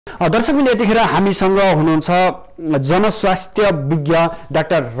दर्शकबिन यतिखेर हामीसँग हुनुहुन्छ जनस्वास्थ्य विज्ञ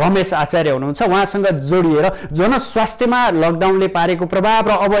डाक्टर रमेश आचार्य हुनुहुन्छ। उहाँसँग जोडिएर जनस्वास्थ्यमा लकडाउनले पारेको प्रभाव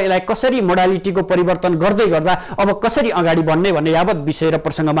र अब यसलाई कसरी मोडालिटीको परिवर्तन गर्दै गर्दा अब कसरी अगाडि बढ्ने भन्ने यावत विषय र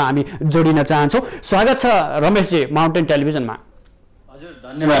प्रसङ्गमा हामी जोडिन चाहन्छौँ। स्वागत छ रमेशजी माउन्टेन टेलिभिजनमा। हजुर,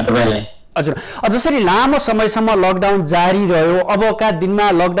 धन्यवाद तपाईलाई। हजुर, जसरी लामो समयसम्म लकडाउन जारी रह्यो, अबका दिनमा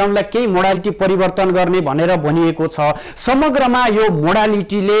लकडाउनलाई केही मोडालिटी परिवर्तन गर्ने भनेर भनिएको छ। समग्रमा यो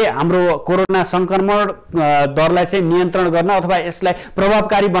मोडालिटीले हाम्रो कोरोना संक्रमण दरलाई चाहिँ नियन्त्रण गर्न अथवा यसलाई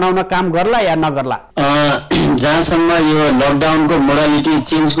प्रभावकारी बनाउन काम गर्ला या नगर्ला? जहाँसम्म यो लकडाउनको मोडालिटी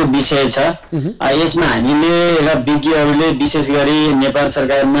चेन्जको विषय छ, यसमा हामीले र विज्ञहरूले विशेष गरी नेपाल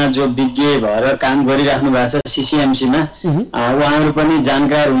सरकारमा जो विज्ञ भएर काम गरिराख्नु भएको छ सीसीएमसीमा, उहाँहरू पनि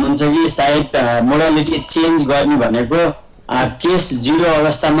जानकार हुनुहुन्छ कि सायद मोडालिटी चेन्ज गर्ने भनेको केस 0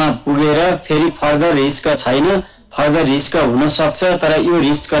 अवस्थामा पुगेर फेरि फर्दर रिस्क छैन, फर्दर रिस्क हुन सक्छ, तर यो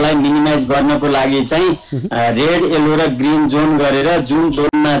रिस्कलाई मिनिमाइज गर्नको लागि चाहिँ रेड, येलो र ग्रीन जोन गरेर जुन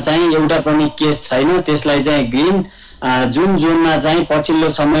जोनमा चाहिँ एउटा पनि केस छैन त्यसलाई चाहिँ ग्रीन, जुन जोनमा चाहिँ पछिल्लो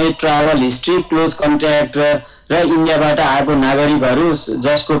समय ट्राभल हिस्ट्री, क्लोज कन्ट्याक्ट र इन्डियाबाट आएको नागरिकहरू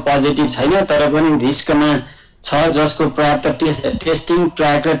जसको पोजिटिभ छैन तर पनि रिस्कमा छ, जसको पर्याप्त टेस्टिङ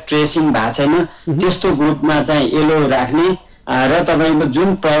ट्र्याक र ट्रेसिङ भएको छैन, त्यस्तो ग्रुपमा चाहिँ येलो राख्ने र तपाईको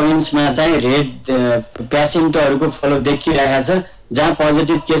जुन प्रोभिन्समा चाहिँ रेड पेसेन्टहरूको फ्लो देखिरहेको छ, जहाँ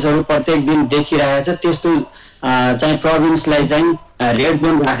पोजिटिभ केसहरू प्रत्येक दिन देखिरहेको छ, त्यस्तो चाहिँ प्रोभिन्सलाई चाहिँ रेड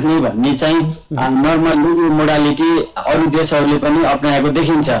जोन राख्ने भन्ने चाहिँ नर्मली मोडालिटी अरू देशहरूले पनि अपनाएको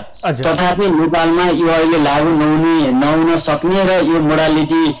देखिन्छ। तथापि नेपालमा यो अहिले लागू नहुन सक्ने र यो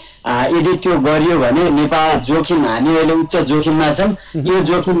मोडालिटी यदि त्यो गरियो भने नेपाल जोखिम, हामी अहिले उच्च जोखिममा छौँ। यो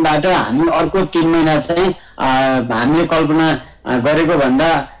जोखिमबाट हामी अर्को 3 महिना चाहिँ हामीले कल्पना गरेको भन्दा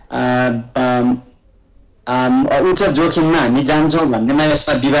उच्च जोखिममा हामी जान्छौँ भन्नेमा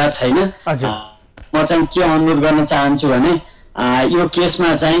यसमा विवाद छैन। म चाहिँ के अनुरोध गर्न चाहन्छु भने यो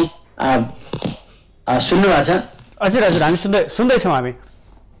केसमा चाहिँ सुन्नु भएको छ? हजुर हजुर, हामी सुन्दैछौँ हामी।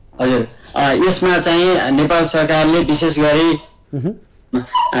 हजुर, यसमा चाहिँ नेपाल सरकारले विशेष गरी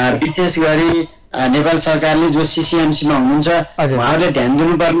नेपाल सरकारले जो सीसीएमसीमा हुनुहुन्छ उहाँहरूले ध्यान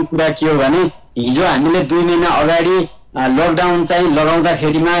दिनुपर्ने कुरा के हो भने हिजो हामीले 2 महिना अगाडि लकडाउन चाहिँ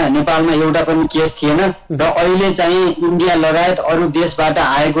लगाउँदाखेरिमा नेपालमा एउटा पनि केस थिएन र अहिले चाहिँ इन्डिया लगायत अरू देशबाट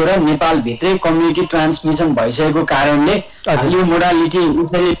आएको र नेपालभित्रै कम्युनिटी ट्रान्समिसन भइसकेको कारणले यो मोडालिटी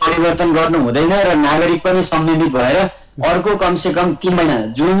यसरी परिवर्तन गर्नु हुँदैन र नागरिक पनि संयमित भएर अर्को कमसेकम 3 महिना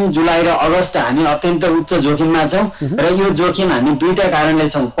जुन, जुलाई र अगस्त हामी अत्यन्त उच्च जोखिममा छौँ र यो जोखिम हामी 2टा कारणले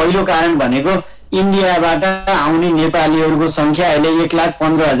छौँ। पहिलो कारण भनेको इन्डियाबाट आउने नेपालीहरूको संख्या अहिले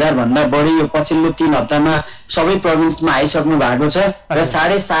 1,15,000 भन्दा बढी यो पछिल्लो 3 हप्तामा सबै प्रोभिन्समा आइसक्नु भएको छ र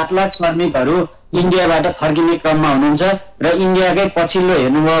 7.5 लाख श्रमिकहरू इन्डियाबाट फर्किने क्रममा हुनुहुन्छ र इन्डियाकै पछिल्लो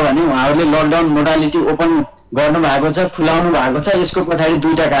हेर्नुभयो भने उहाँहरूले लकडाउन मोडालिटी ओपन गर्नु भएको छ, खुलाउनु भएको छ। यसको पछाडि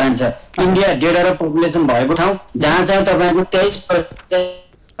 2टा कारण छ। इन्डिया 1.5 अरब पपुलेसन भएको ठाउँ जहाँ चाहिँ तपाईँको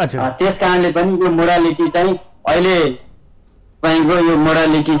 23%, त्यस कारणले पनि यो मोडालिटी चाहिँ अहिले तपाईँको यो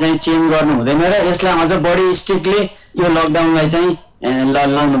मोडालिटी चाहिँ चेन्ज गर्नु हुँदैन र यसलाई अझ बढी स्ट्रिक्टली यो लकडाउनलाई चाहिँ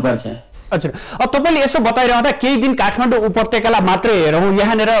लाउनुपर्छ। हजुर, अब तपाईँले यसो बताइरहँदा केही दिन काठमाडौँ उपत्यकालाई मात्रै हेरौँ,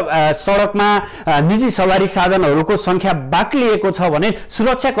 यहाँनिर सडकमा निजी सवारी साधनहरूको सङ्ख्या बाक्लिएको छ भने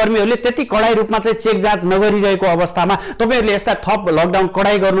सुरक्षाकर्मीहरूले त्यति कडाई रूपमा चाहिँ चेक जाँच नगरिरहेको अवस्थामा तपाईँहरूले यस्ता थप लकडाउन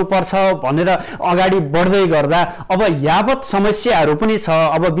कडाई गर्नुपर्छ भनेर अगाडि बढ्दै गर्दा अब यावत समस्याहरू पनि छ।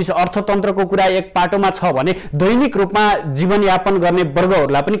 अब अर्थतन्त्रको कुरा एक पाटोमा छ भने दैनिक रूपमा जीवनयापन गर्ने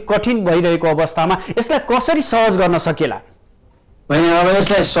वर्गहरूलाई पनि कठिन भइरहेको अवस्थामा यसलाई कसरी सहज गर्न सकिएला? होइन, अब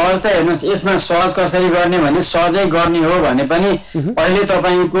यसलाई सहज त हेर्नुहोस्, यसमा सहज कसरी गर्ने भने सहजै गर्ने हो भने पनि अहिले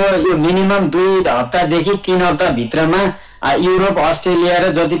तपाईँको यो मिनिमम 2 हप्तादेखि 3 हप्ता भित्रमा युरोप, अस्ट्रेलिया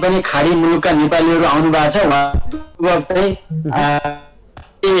र जति पनि खाडी मुलुकका नेपालीहरू आउनु भएको छ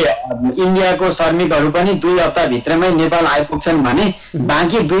इन्डियाको श्रमिकहरू पनि 2 हप्ता भित्रमै नेपाल आइपुग्छन् भने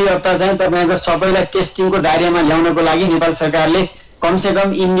बाँकी 2 हप्ता चाहिँ तपाईँको सबैलाई टेस्टिङको दायरामा ल्याउनको लागि नेपाल सरकारले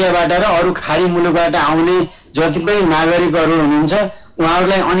कमसेकम इन्डियाबाट र अरू खाडी मुलुकबाट आउने जति पनि नागरिकहरू हुनुहुन्छ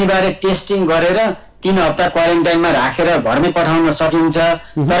उहाँहरूलाई अनिवार्य टेस्टिङ गरेर 3 हप्ता क्वारेन्टाइनमा राखेर घरमै पठाउन सकिन्छ।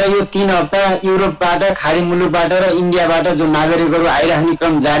 तर यो 3 हप्ता युरोपबाट, खाडी मुलुकबाट र इन्डियाबाट जो नागरिकहरू आइराख्ने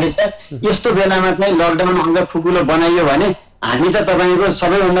क्रम जारी छ, यस्तो बेलामा चाहिँ लकडाउन अझ खुकुलो बनाइयो भने हामी त तपाईँको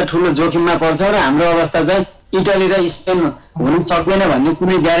सबैभन्दा ठुलो जोखिममा पर्छौँ र हाम्रो अवस्था चाहिँ इटली र स्पेन हुन सक्दैन भन्ने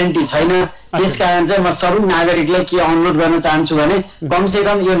कुनै ग्यारेन्टी छैन। त्यसकारण चाहिँ म सबै नागरिकलाई के अनुरोध गर्न चाहन्छु भने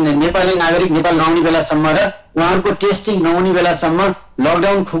कमसेकम यो नेपाली नागरिक नेपाल नआउने बेलासम्म र उहाँहरूको टेस्टिङ नहुने बेलासम्म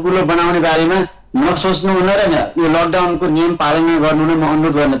लकडाउन खुकुलो बनाउने बारेमा नसोच्नु हुन र यो लकडाउनको नियम पालना गर्नु नै म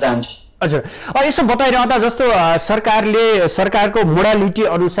अनुरोध गर्न चाहन्छु। हजुर, यसो बताइरहँदा जस्तो सरकारको मोडालिटी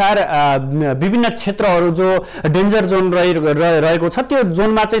अनुसार विभिन्न क्षेत्रहरू जो डेन्जर जोन रहेको छ त्यो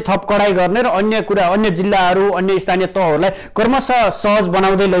जोनमा चाहिँ थप कडाई गर्ने र अन्य जिल्लाहरू अन्य स्थानीय तहहरूलाई क्रमशः सहज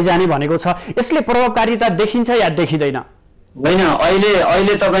बनाउँदै लैजाने भनेको छ। यसले प्रभावकारिता देखिन्छ या देखिँदैन? होइन,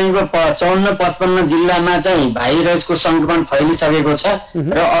 अहिले तपाईँको 54-55 जिल्लामा चाहिँ भाइरसको संक्रमण फैलिसकेको छ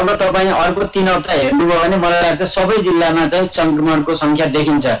र अब तपाईँ अर्को 3 हप्ता हेर्नुभयो भने मलाई लाग्छ सबै जिल्लामा चाहिँ संक्रमणको संख्या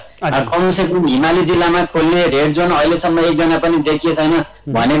देखिन्छ। कमसे कम हिमाली जिल्लामा खोल्ने रेड जोन अहिलेसम्म एकजना पनि देखिए छैन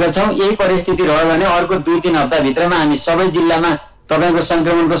भनेको छौँ। यही परिस्थिति रह्यो भने अर्को 2-3 हप्ताभित्रमा हामी सबै जिल्लामा तपाईँको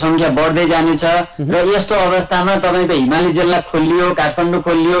संक्रमणको संख्या बढ्दै जानेछ र यस्तो अवस्थामा तपाईँको हिमाली जिल्ला खोलियो, काठमाडौँ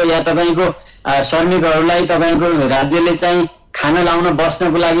खोलियो या तपाईँको श्रमिकहरूलाई तपाईँको राज्यले चाहिँ खाना लाउन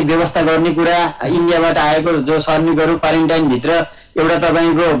बस्नको लागि व्यवस्था गर्ने कुरा, इन्डियाबाट आएको जो श्रमिकहरू क्वारेन्टाइनभित्र एउटा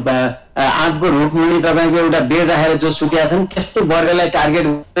तपाईँको आँपको रुखमुनि तपाईँको एउटा बेड राखेर जो सुत्या छन् त्यस्तो वर्गलाई टार्गेट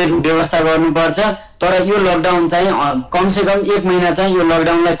व्यवस्था गर्नुपर्छ। तर यो लकडाउन चाहिँ कमसे कम 1 महिना चाहिँ यो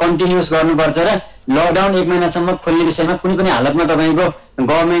लकडाउनलाई कन्टिन्युस गर्नुपर्छ र लकडाउन 1 महिनासम्म खोल्ने विषयमा कुनै पनि हालतमा तपाईँको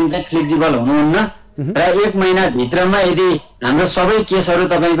गभर्मेन्ट चाहिँ फ्लेक्सिबल हुनुहुन्न र 1 महिनाभित्रमा यदि हाम्रो सबै केसहरू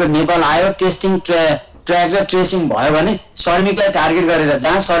तपाईँको नेपाल आयो, टेस्टिङ ट्र्याक र ट्रेसिङ भयो भने श्रमिकलाई टार्गेट गरेर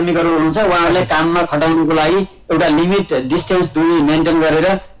जहाँ श्रमिकहरू हुनुहुन्छ उहाँहरूलाई काममा खटाउनुको लागि एउटा लिमिट डिस्टेन्स दूरी मेन्टेन गरेर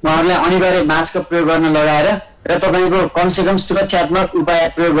उहाँहरूलाई अनिवार्य मास्क प्रयोग गर्न लगाएर र तपाईँको कमसेकम सुरक्षात्मक उपाय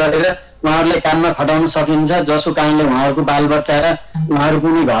प्रयोग गरेर उहाँहरूलाई काममा खटाउन सकिन्छ, जसको कारणले उहाँहरूको बालबच्चा र उहाँहरूको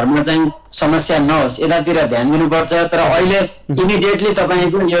पनि घरमा चाहिँ समस्या नहोस् यतातिर ध्यान दिनुपर्छ। तर अहिले इमिडिएटली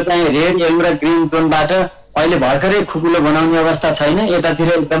तपाईँको यो चाहिँ रेड, येलो र ग्रिन जोनबाट अहिले भर्खरै खुकुलो बनाउने अवस्था छैन। यतातिर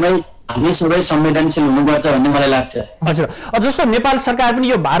एकदमै हामी सबै संवेदनशील हुनुपर्छ भन्ने मलाई लाग्छ। हजुर, जस्तो नेपाल सरकार पनि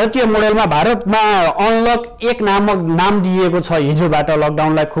यो भारतीय मोडेलमा भारतमा अनलक 1 नाम दिएको छ, हिजोबाट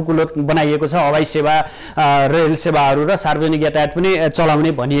लकडाउनलाई खुकुलो बनाइएको छ, हवाई सेवा, रेल सेवाहरू र सार्वजनिक यातायात पनि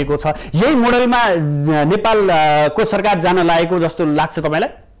चलाउने भनिएको छ। यही मोडेलमा नेपालको सरकार जान लागेको जस्तो लाग्छ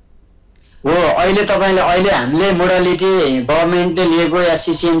तपाईँलाई? हो, अहिले हामीले मोडालिटी गभर्मेन्टले लिएको या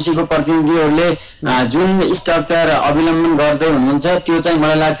सिसिएमसी को प्रतिनिधिहरूले जुन स्ट्रक्चर अवलम्बन गर्दै हुनुहुन्छ त्यो चाहिँ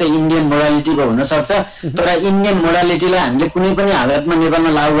मलाई लाग्छ इन्डियन मोडालिटीको हुन सक्छ। तर इन्डियन मोडालिटीलाई हामीले कुनै पनि हालतमा नेपालमा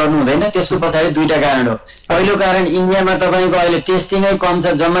लागू गर्नु हुँदैन। त्यसको पछाडि 2टा कारण हो। पहिलो कारण इन्डियामा तपाईँको अहिले टेस्टिङै कम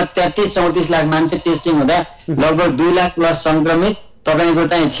छ। जम्मा 33-34 लाख मान्छे टेस्टिङ हुँदा लगभग 2 लाख प्लस संक्रमित, तपाईको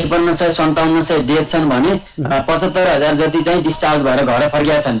चाहिँ 5600-5700 डेथ छन् भने 75,000 जति चाहिँ डिस्चार्ज भएर घर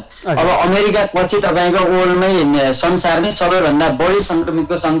फर्किया छन्। अब अमेरिका पछि तपाईको वर्ल्डमै संसारमै सबैभन्दा बढी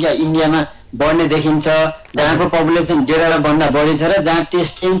संक्रमितको संख्या इन्डियामा बढ्ने देखिन्छ, जहाँको पपुलेसन 1.5 भन्दा बढी छ र जहाँ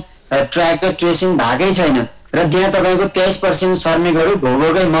टेस्टिङ ट्र्याक र ट्रेसिङ भएकै छैन र त्यहाँ तपाईको 23% श्रमिकहरू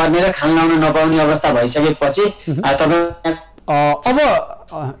भोगोकै मर्ने र खान लाउन नपाउने अवस्था भइसकेपछि अब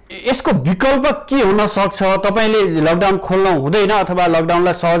यसको विकल्प के हुन सक्छ? तपाईले लकडाउन खोल्न हुँदैन अथवा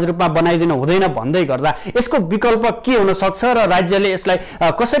लकडाउनलाई सहज रूपमा बनाइदिनु हुँदैन भन्दै गर्दा यसको विकल्प के हुन सक्छ र राज्यले यसलाई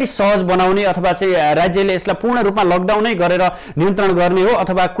कसरी सहज बनाउने अथवा चाहिँ राज्यले यसलाई पूर्ण रूपमा लकडाउनै गरेर नियन्त्रण गर्ने हो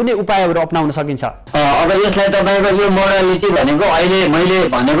अथवा कुनै उपायहरू अपनाउन सकिन्छ? अब यसलाई तपाईको यो मोडालिटी भनेको अहिले मैले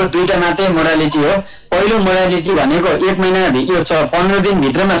भनेको 2टा मात्रै मोडालिटी हो। पहिलो मोडालिटी भनेको 1 महिना यो 15 दिन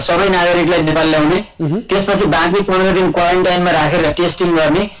भित्रमा सबै नागरिकलाई नेपाल ल्याउने, त्यसपछि बाँकी 15 दिन क्वारेन्टाइनमा राखेर टेस्टिङ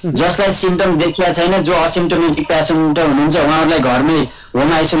गर्ने, जसलाई सिम्पटम देखिया छैन, जो असिम्पटोमेटिक पेसेन्ट हुनुहुन्छ उहाँहरूलाई घरमै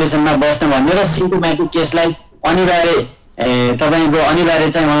होम आइसोलेसनमा बस्न भन्ने र सिम्पटोमेटिक केसलाई अनिवार्य चाहिँ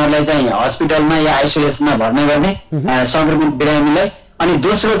उहाँहरूलाई चाहिँ हस्पिटलमा या आइसोलेसनमा भर्ना गर्ने संक्रमित बिरामीलाई। अनि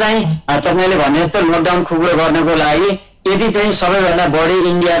दोस्रो चाहिँ तपाईले भने जस्तो लकडाउन खुकुलो गर्नको लागि यदि चाहिँ सबैभन्दा बढी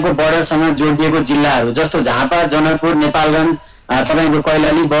इन्डियाको बर्डरसँग जोडिएको जिल्लाहरू जस्तो झापा, जनकपुर, नेपालगञ्ज, तपाईको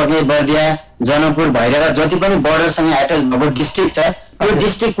कैलाली, बर्गे, बर्दिया, जनकपुर, भैरवा जति पनि बर्डरसँग एट्याच भएको डिस्ट्रिक्ट छ यो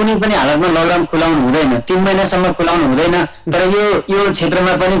डिस्ट्रिक्ट कुनै पनि हालतमा लकडाउन खुलाउनु हुँदैन, 3 महिनासम्म खुलाउनु हुँदैन। तर यो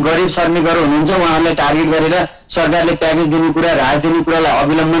क्षेत्रमा पनि गरिब श्रमिकहरू हुनुहुन्छ, उहाँहरूलाई टार्गेट गरेर सरकारले प्याकेज दिने कुरा, राहत दिने कुरालाई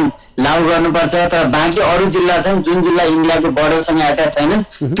अवलम्बन लागू गर्नुपर्छ। तर बाँकी अरू जिल्ला छन् जुन जिल्ला इन्डियाको बर्डरसँग एट्याच छैनन्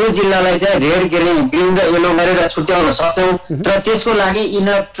त्यो जिल्लालाई चाहिँ रेड, ग्रिन र येलो गरेर छुट्याउन सक्छौँ। तर त्यसको लागि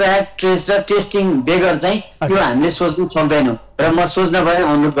इनफ ट्र्याक, ट्रेस र टेस्टिङ बेगर चाहिँ यो हामीले सोच्नु सक्दैनौँ र म सोच्न पनि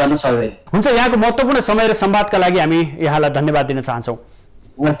अनुरोध गर्न सक्दैन। हुन्छ, यहाँको महत्त्वपूर्ण समय र संवादका लागि हामी यहाँलाई धन्यवाद दिन चाहन्छौँ।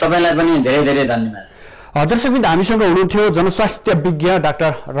 तपाईलाई पनि धेरै धेरै धन्यवाद। दर्शकवृन्द, हामीसँग हुनुहुन्थ्यो जनस्वास्थ्य विज्ञ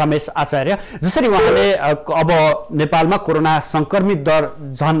डाक्टर रमेश आचार्य। जसरी उहाँले अब नेपालमा कोरोना संक्रमित दर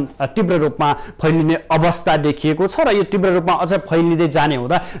झन तीव्र रूपमा फैलिने अवस्था देखिएको छ र यो तीव्र रूपमा अझ फैलिँदै जाने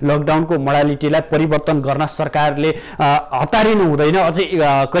हुँदा लकडाउनको मोडालिटीलाई परिवर्तन गर्न सरकारले हतारिनु हुँदैन। अझै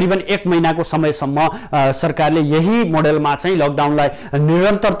करिबन 1 महिनाको समयसम्म सरकारले यही मोडेलमा चाहिँ लकडाउनलाई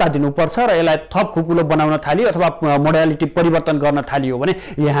निरन्तरता दिनुपर्छ र यसलाई थप खुकुलो बनाउन थालियो अथवा मोडालिटी परिवर्तन गर्न थालियो भने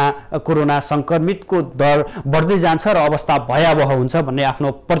यहाँ कोरोना संक्रमितको दर बढ्दै जान्छ र अवस्था भयावह हुन्छ भन्ने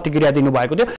आफ्नो प्रतिक्रिया दिनुभएको थियो।